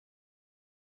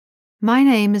My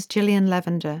name is Jillian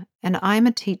Lavender, and I'm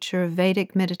a teacher of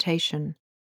Vedic Meditation.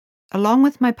 Along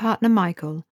with my partner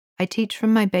Michael, I teach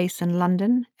from my base in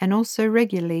London and also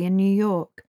regularly in New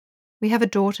York. We have a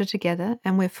daughter together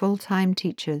and we're full-time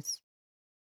teachers.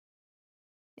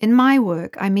 In my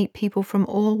work, I meet people from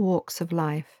all walks of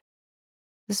life.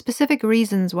 The specific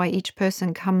reasons why each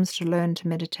person comes to learn to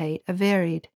meditate are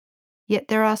varied, yet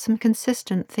there are some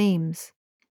consistent themes.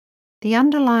 The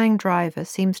underlying driver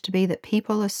seems to be that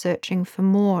people are searching for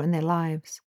more in their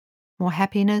lives. More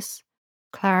happiness,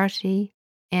 clarity,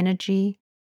 energy,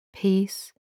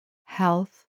 peace,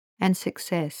 health, and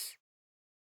success.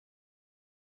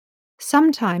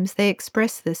 Sometimes they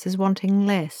express this as wanting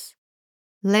less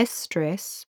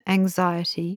stress,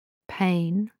 anxiety,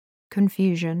 pain,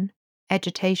 confusion,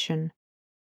 agitation.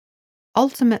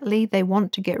 Ultimately, they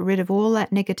want to get rid of all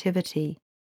that negativity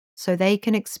so they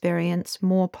can experience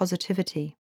more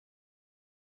positivity.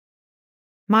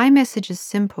 My message is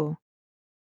simple.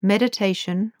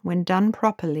 Meditation, when done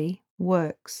properly,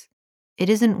 works. It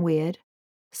isn't weird.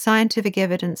 Scientific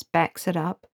evidence backs it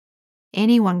up.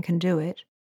 Anyone can do it.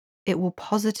 It will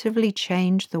positively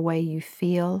change the way you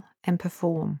feel and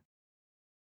perform.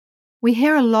 We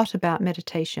hear a lot about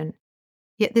meditation,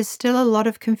 yet there's still a lot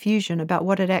of confusion about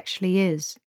what it actually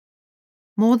is.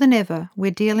 More than ever, we're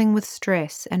dealing with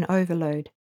stress and overload.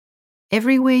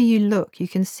 Everywhere you look, you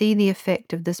can see the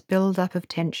effect of this build-up of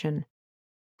tension.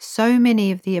 So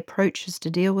many of the approaches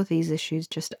to deal with these issues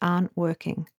just aren't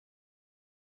working.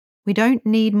 We don't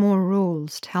need more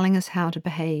rules telling us how to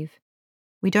behave.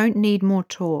 We don't need more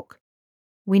talk.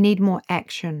 We need more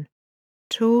action.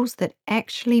 Tools that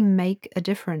actually make a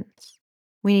difference.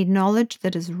 We need knowledge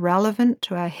that is relevant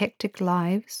to our hectic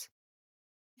lives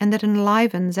and that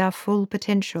enlivens our full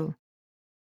potential.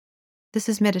 This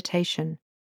is meditation,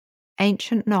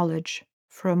 ancient knowledge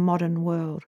for a modern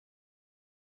world.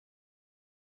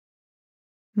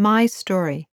 My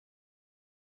story.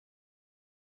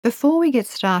 Before we get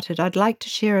started, I'd like to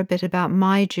share a bit about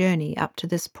my journey up to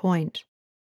this point.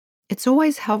 It's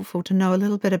always helpful to know a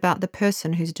little bit about the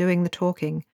person who's doing the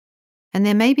talking, and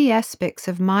there may be aspects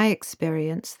of my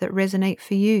experience that resonate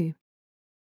for you.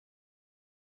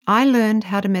 I learned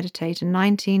how to meditate in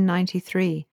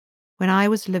 1993 when I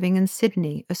was living in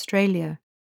Sydney, Australia.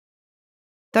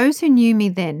 Those who knew me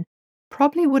then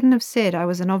probably wouldn't have said I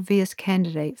was an obvious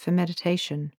candidate for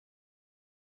meditation.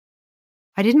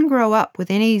 I didn't grow up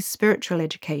with any spiritual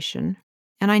education,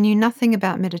 and I knew nothing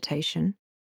about meditation.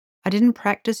 I didn't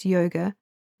practice yoga,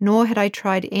 nor had I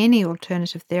tried any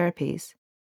alternative therapies.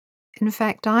 In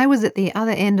fact, I was at the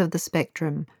other end of the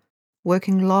spectrum,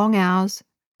 working long hours,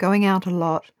 going out a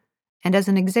lot, and as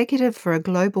an executive for a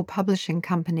global publishing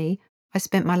company, I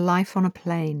spent my life on a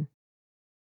plane.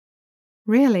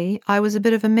 Really, I was a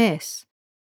bit of a mess.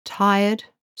 Tired,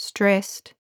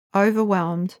 stressed,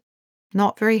 overwhelmed,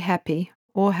 not very happy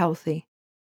or healthy.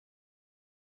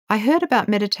 I heard about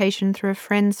meditation through a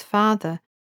friend's father.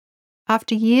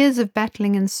 After years of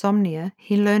battling insomnia,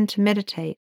 he learned to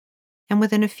meditate, and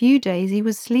within a few days he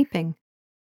was sleeping.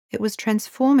 It was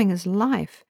transforming his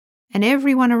life, and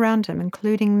everyone around him,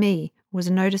 including me,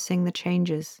 was noticing the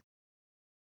changes.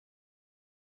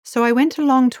 So I went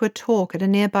along to a talk at a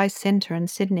nearby centre in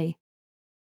Sydney.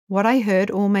 What I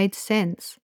heard all made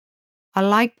sense. I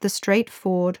liked the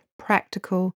straightforward,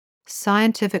 practical,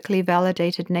 scientifically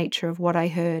validated nature of what I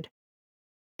heard.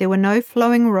 There were no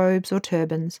flowing robes or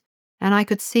turbans, and I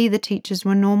could see the teachers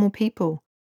were normal people.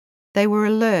 They were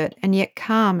alert and yet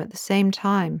calm at the same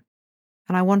time,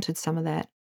 and I wanted some of that.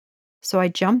 So I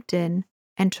jumped in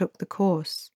and took the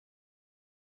course.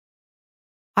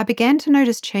 I began to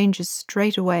notice changes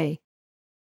straight away.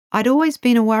 I'd always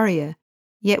been a worrier,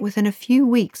 yet within a few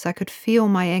weeks I could feel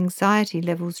my anxiety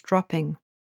levels dropping.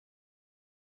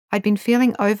 I'd been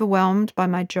feeling overwhelmed by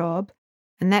my job,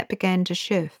 and that began to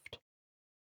shift.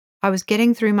 I was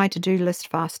getting through my to-do list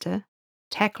faster,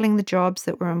 tackling the jobs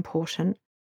that were important,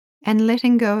 and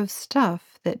letting go of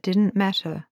stuff that didn't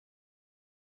matter.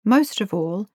 Most of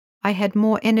all, I had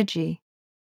more energy.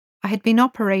 I had been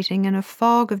operating in a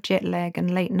fog of jet lag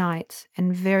and late nights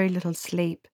and very little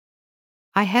sleep.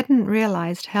 I hadn't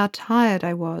realized how tired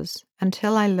I was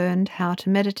until I learned how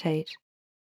to meditate.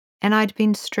 And I'd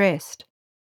been stressed,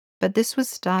 but this was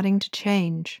starting to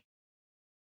change.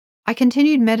 I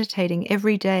continued meditating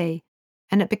every day,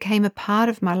 and it became a part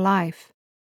of my life.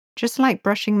 Just like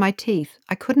brushing my teeth,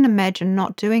 I couldn't imagine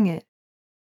not doing it.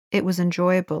 It was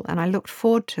enjoyable, and I looked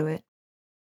forward to it.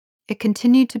 It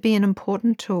continued to be an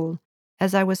important tool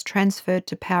as I was transferred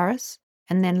to Paris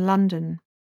and then London.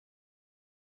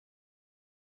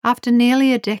 After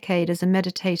nearly a decade as a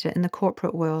meditator in the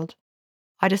corporate world,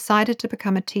 I decided to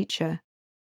become a teacher.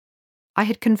 I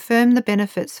had confirmed the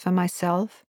benefits for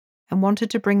myself and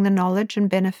wanted to bring the knowledge and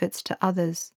benefits to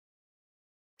others.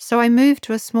 So I moved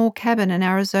to a small cabin in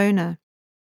Arizona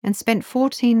and spent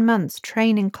 14 months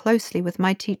training closely with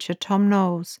my teacher Tom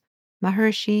Knowles,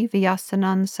 Maharishi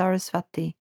Vyasanand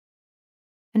Saraswati.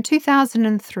 In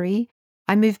 2003,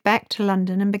 I moved back to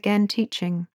London and began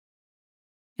teaching.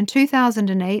 In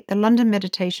 2008, the London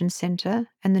Meditation Centre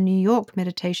and the New York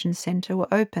Meditation Centre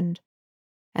were opened,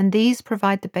 and these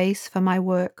provide the base for my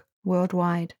work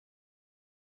worldwide.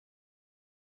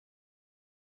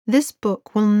 This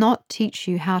book will not teach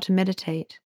you how to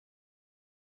meditate.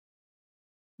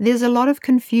 There's a lot of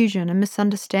confusion and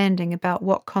misunderstanding about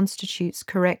what constitutes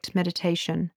correct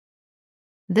meditation.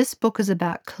 This book is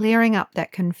about clearing up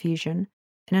that confusion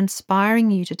and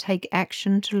inspiring you to take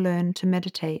action to learn to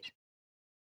meditate.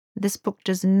 This book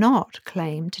does not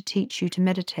claim to teach you to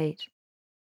meditate.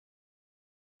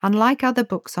 Unlike other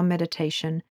books on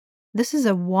meditation, this is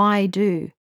a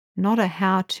why-do, not a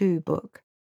how-to book.